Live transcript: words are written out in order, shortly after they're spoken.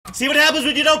See what happens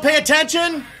when you don't pay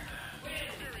attention?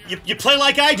 You play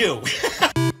like I do.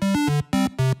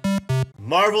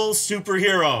 Marvel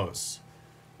superheroes.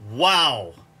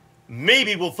 Wow.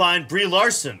 Maybe we'll find Brie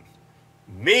Larson.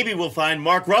 Maybe we'll find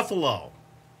Mark Ruffalo.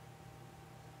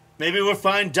 Maybe we'll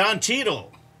find Don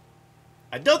Cheadle.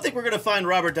 I don't think we're going to find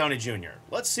Robert Downey Jr.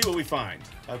 Let's see what we find.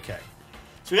 Okay.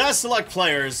 So we got to select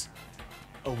players.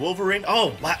 A Wolverine.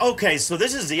 Oh, okay. So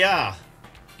this is, yeah.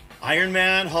 Iron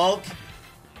Man, Hulk.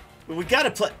 We got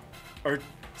to play... Or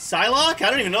Psylocke? I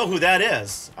don't even know who that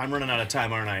is. I'm running out of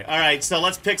time, aren't I? All right, so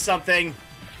let's pick something.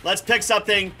 Let's pick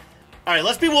something. All right,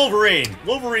 let's be Wolverine.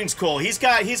 Wolverine's cool. He's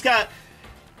got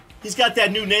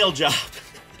that new nail job.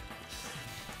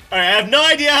 All right, I have no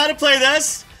idea how to play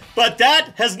this, but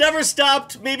that has never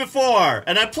stopped me before.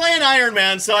 And I'm playing Iron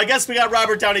Man, so I guess we got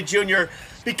Robert Downey Jr.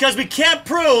 because we can't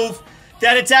prove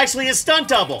that it's actually a stunt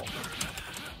double.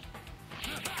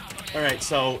 All right,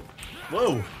 so,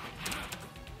 whoa.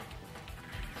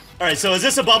 All right, so is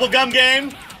this a bubblegum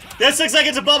game? This looks like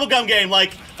it's a bubblegum game.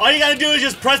 Like, all you gotta do is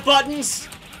just press buttons.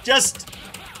 Just,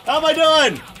 how am I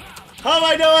doing? How am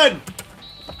I doing?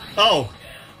 Oh,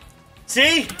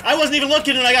 see? I wasn't even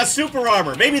looking and I got super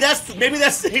armor. Maybe that's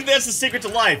the secret to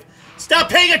life. Stop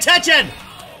paying attention!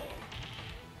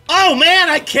 Oh man,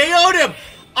 I KO'd him!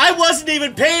 I wasn't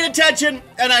even paying attention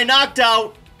and I knocked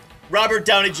out Robert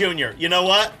Downey Jr. You know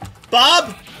what?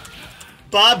 Bob,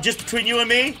 just between you and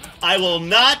me, I will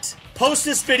not post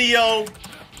this video.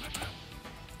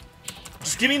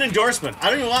 Just give me an endorsement. I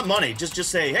don't even want money. Just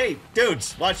say, hey,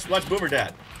 dudes, watch Boomer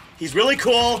Dad. He's really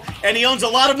cool, and he owns a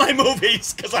lot of my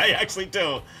movies, because I actually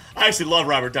do. I actually love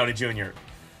Robert Downey Jr.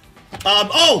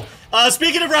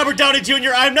 Speaking of Robert Downey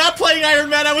Jr., I'm not playing Iron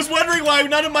Man. I was wondering why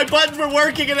none of my buttons were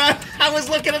working, and I was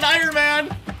looking at Iron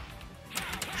Man.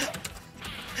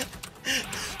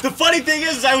 The funny thing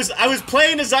is, I was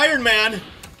playing as Iron Man.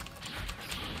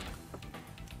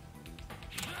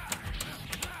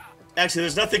 Actually,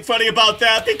 there's nothing funny about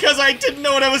that because I didn't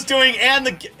know what I was doing, and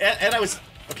I was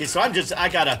okay. So I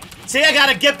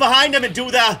gotta get behind him and do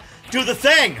the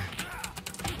thing.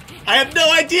 I have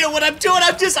no idea what I'm doing.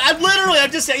 I'm just,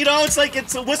 you know, it's like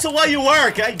it's a whistle while you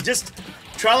work. I just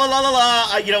tra la la la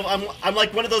la. You know, I'm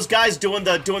like one of those guys doing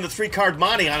the 3-card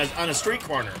monte on a street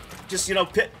corner. Just, you know,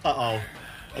 pit.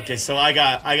 Okay, so I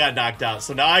got knocked out.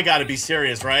 So now I gotta be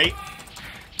serious, right?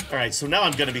 All right, so now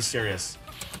I'm gonna be serious.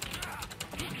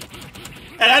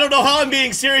 And I don't know how I'm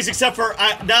being serious, except for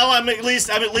now I'm at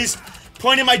least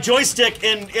pointing my joystick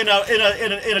in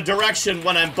a direction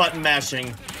when I'm button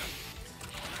mashing.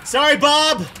 Sorry,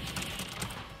 Bob.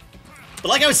 But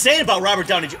like I was saying about Robert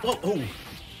Downey Jr. Oh.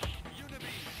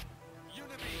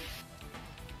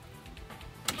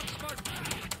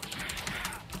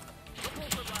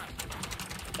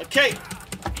 Okay.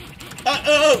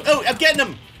 I'm getting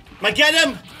him. Am I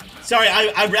getting him? Sorry,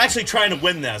 I'm actually trying to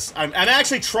win this. I'm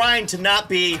actually trying to not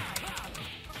be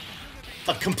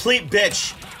a complete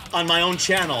bitch on my own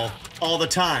channel all the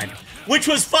time, which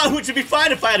was fun. Which would be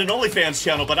fine if I had an OnlyFans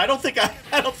channel, but I don't think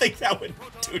that would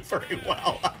do it very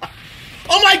well.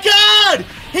 Oh my God!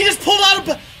 He just pulled out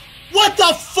a. What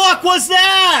the fuck was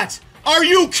that? Are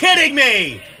you kidding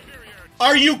me?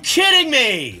 Are you kidding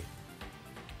me?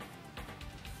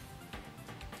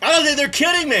 I don't think they're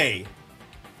kidding me.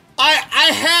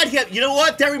 I had him. You know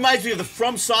what? That reminds me of the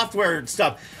From Software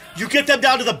stuff. You get them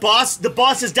down to the boss. The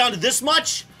boss is down to this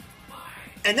much.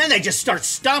 And then they just start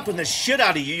stomping the shit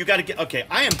out of you. You gotta get... Okay,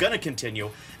 I am gonna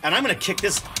continue. And I'm gonna kick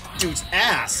this dude's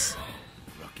ass.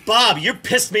 Bob, you're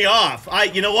pissed me off.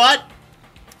 You know what?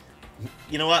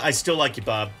 You know what? I still like you,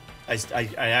 Bob. I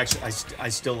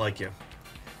still like you.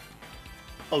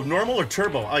 Oh, normal or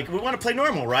turbo? Like, we want to play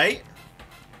normal, right?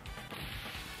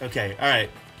 Okay, alright.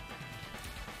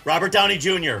 Robert Downey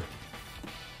Jr.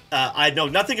 I know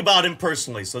nothing about him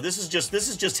personally, so this is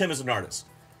just him as an artist.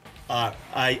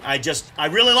 I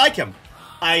really like him.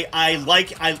 I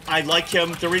like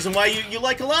him. The reason why you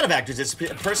like a lot of actors, it's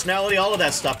personality, all of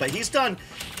that stuff. But he's done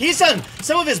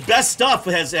some of his best stuff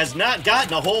has not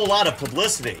gotten a whole lot of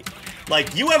publicity.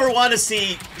 Like, you ever want to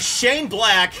see Shane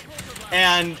Black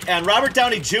and Robert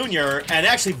Downey Jr. and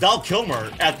actually Val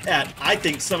Kilmer at I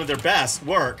think some of their best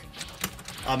work.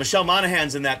 Michelle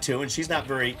Monaghan's in that too, and she's not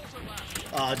very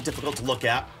difficult to look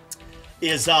at.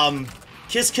 Is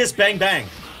Kiss Kiss Bang Bang.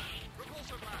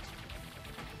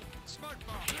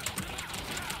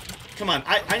 Come on,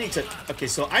 I need to... Okay,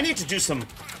 so I need to do some...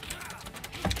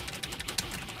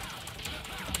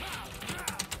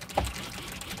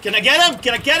 Can I get him?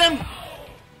 Can I get him?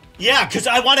 Yeah, because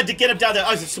I wanted to get him down there.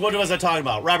 Oh, so what was I talking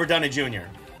about? Robert Downey Jr.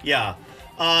 Yeah.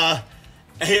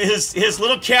 His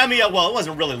little cameo... Well, it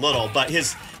wasn't really little, but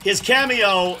his his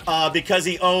cameo, because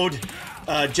he owed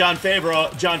Jon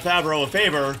Favreau a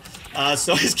favor.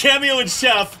 So his cameo in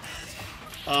Chef,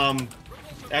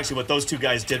 actually what those two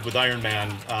guys did with Iron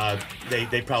Man,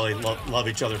 they probably love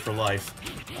each other for life,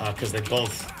 because they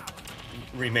both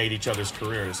remade each other's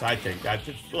careers, I think.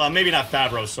 Well, maybe not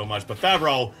Favreau so much, but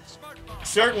Favreau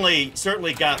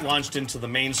certainly got launched into the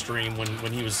mainstream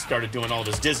when he started doing all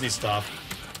this Disney stuff.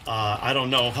 I don't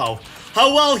know how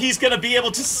well he's gonna be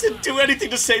able to do anything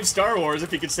to save Star Wars,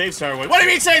 if he can save Star Wars. What do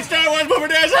you mean save Star Wars? Boomer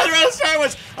Dash, Star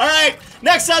Wars. All right,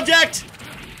 next subject.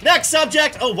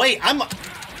 Oh wait, I'm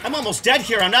almost dead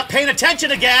here. I'm not paying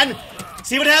attention again.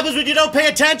 See what happens when you don't pay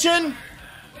attention?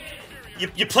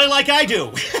 You play like I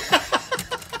do.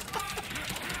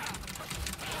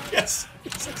 Yes.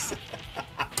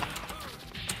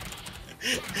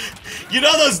 You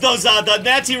know the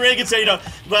Nancy Reagan said,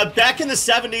 but back in the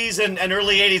 70s and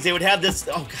early 80s, they would have this,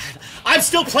 oh God, I'm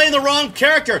still playing the wrong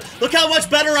character. Look how much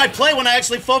better I play when I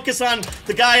actually focus on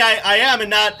the guy I am and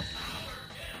not,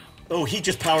 oh, he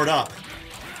just powered up.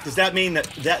 Does that mean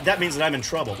that means that I'm in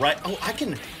trouble, right? Oh, I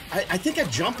think I'm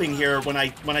jumping here when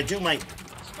I do my,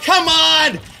 come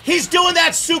on! He's doing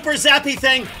that super zappy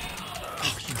thing.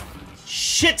 Oh, you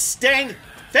shit-stained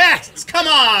facts, come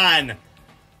on!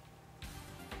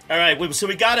 All right, so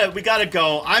we gotta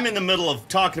go. I'm in the middle of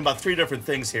talking about 3 different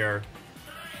things here.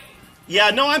 Yeah,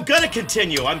 no, I'm gonna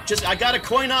continue. I gotta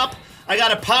coin up. I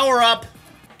gotta power up.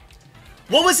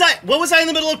 What was I in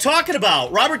the middle of talking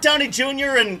about? Robert Downey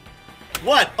Jr. and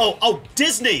what? Oh,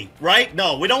 Disney, right?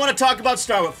 No, we don't want to talk about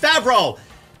Star Wars. Favreau,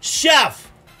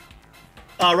 Chef.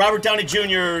 Robert Downey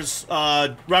Jr.'s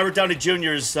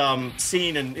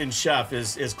scene in Chef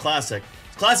is classic.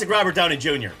 It's classic Robert Downey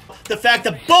Jr. The fact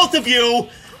that both of you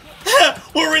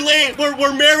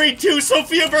we're married to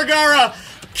Sofia Vergara.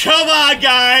 Come on,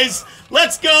 guys.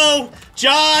 Let's go.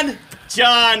 John,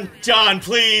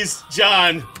 please.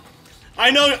 John. I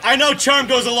know charm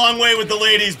goes a long way with the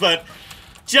ladies, but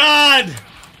John.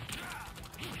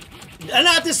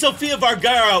 Not that Sofia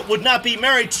Vergara would not be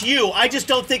married to you. I just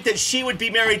don't think that she would be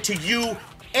married to you,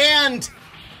 and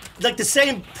like the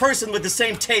same person with the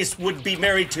same taste would be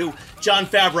married to Jon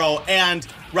Favreau and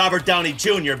Robert Downey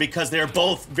Jr. because they're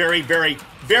both very, very,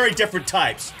 very different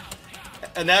types.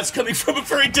 And that's coming from a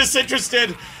very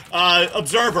disinterested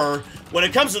observer when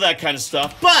it comes to that kind of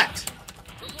stuff. But,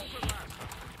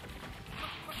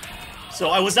 so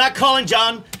I was not calling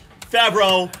Jon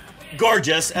Favreau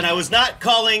gorgeous, and I was not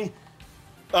calling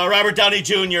Robert Downey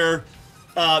Jr.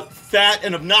 Fat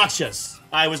and obnoxious.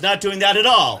 I was not doing that at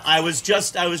all. I was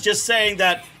just saying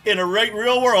that in a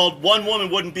real world, one woman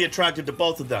wouldn't be attracted to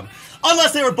both of them,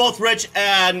 unless they were both rich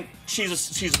and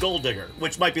she's a gold digger,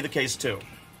 which might be the case too.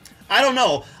 I don't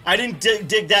know. I didn't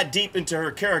dig that deep into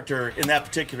her character in that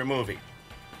particular movie.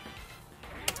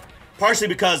 Partially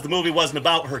because the movie wasn't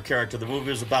about her character. The movie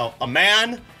was about a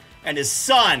man and his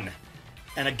son,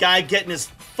 and a guy getting his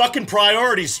fucking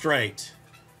priorities straight.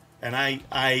 And I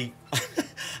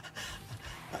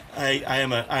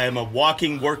am a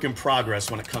walking work in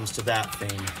progress when it comes to that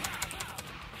thing.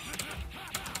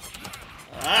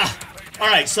 All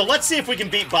right, so let's see if we can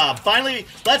beat Bob. Finally,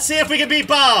 let's see if we can beat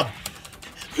Bob.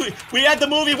 We had the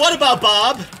movie What About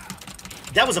Bob?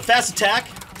 That was a fast attack.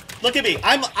 Look at me.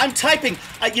 I'm typing.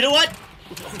 You know what?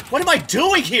 What am I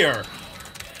doing here?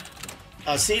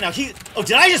 See, now oh,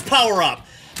 did I just power up?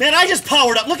 Man, I just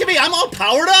powered up. Look at me. I'm all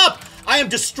powered up. I am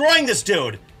destroying this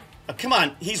dude. Come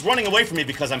on, he's running away from me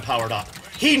because I'm powered up.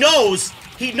 He knows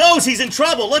he's in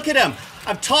trouble. Look at him.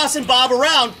 I'm tossing Bob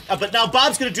around, but now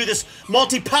Bob's gonna do this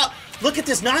multi-power. Look at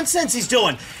this nonsense he's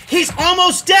doing. He's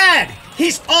almost dead.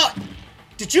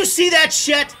 Did you see that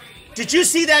shit? Did you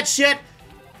see that shit?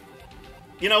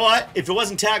 You know what? If it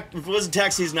wasn't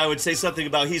tax season, I would say something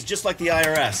about he's just like the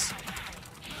IRS.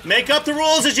 Make up the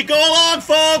rules as you go along,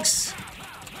 folks.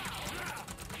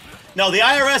 No, the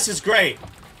IRS is great.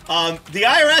 The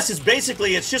IRS is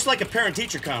basically, it's just like a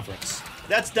parent-teacher conference.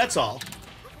 That's all.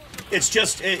 It's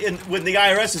just when the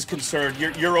IRS is concerned,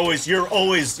 you're always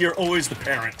the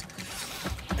parent.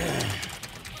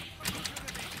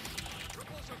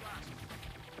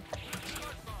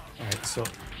 All right, so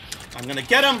I'm gonna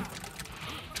get him.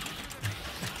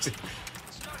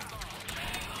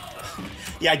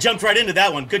 Yeah, I jumped right into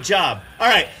that one. Good job. All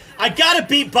right, I gotta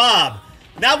beat Bob.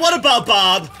 Now, what about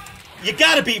Bob? You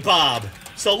gotta beat Bob.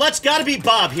 So gotta beat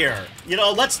Bob here. You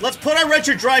know, let's put our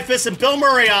Richard Dreyfuss and Bill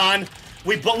Murray on.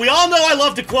 We all know I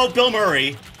love to quote Bill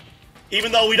Murray,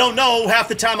 even though we don't know half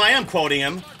the time I am quoting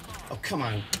him. Oh, come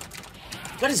on.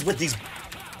 What is with these?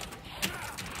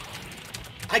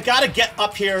 I gotta get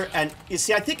up here and you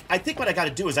see. I think what I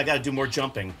gotta do is I gotta do more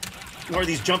jumping. more of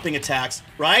these jumping attacks,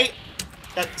 right?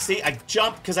 See, I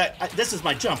jump because this is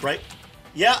my jump, right?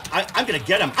 Yeah, I'm gonna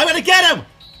get him. I'm gonna get him!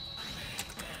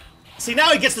 See,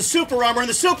 now he gets the super armor and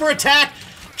the super attack.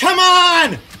 Come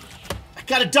on! I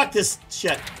gotta duck this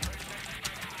shit.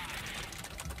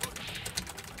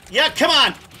 Yeah, come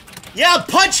on! Yeah,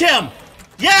 punch him!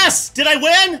 Yes! Did I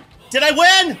win? Did I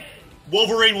win?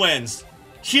 Wolverine wins.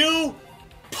 Hugh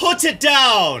puts it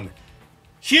down.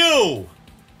 Hugh,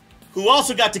 who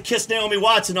also got to kiss Naomi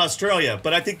Watts in Australia,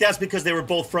 but I think that's because they were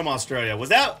both from Australia. Was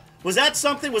that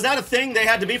something? Was that a thing? They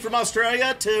had to be from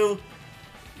Australia to...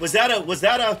 Was that an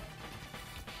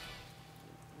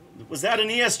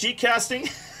ESG casting?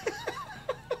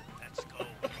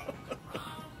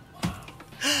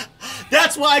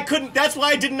 That's why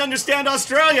I didn't understand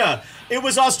Australia. It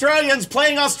was Australians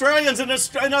playing Australians in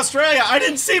Australia. I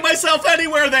didn't see myself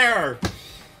anywhere there.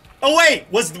 Oh wait,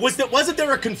 wasn't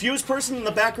there a confused person in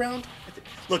the background?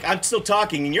 Look, I'm still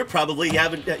talking, and you probably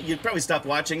stopped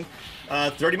watching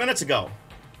 30 minutes ago.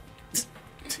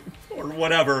 Or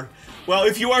whatever. Well,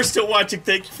 if you are still watching,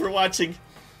 thank you for watching.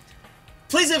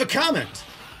 Please leave a comment.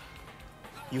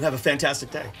 You have a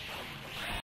fantastic day.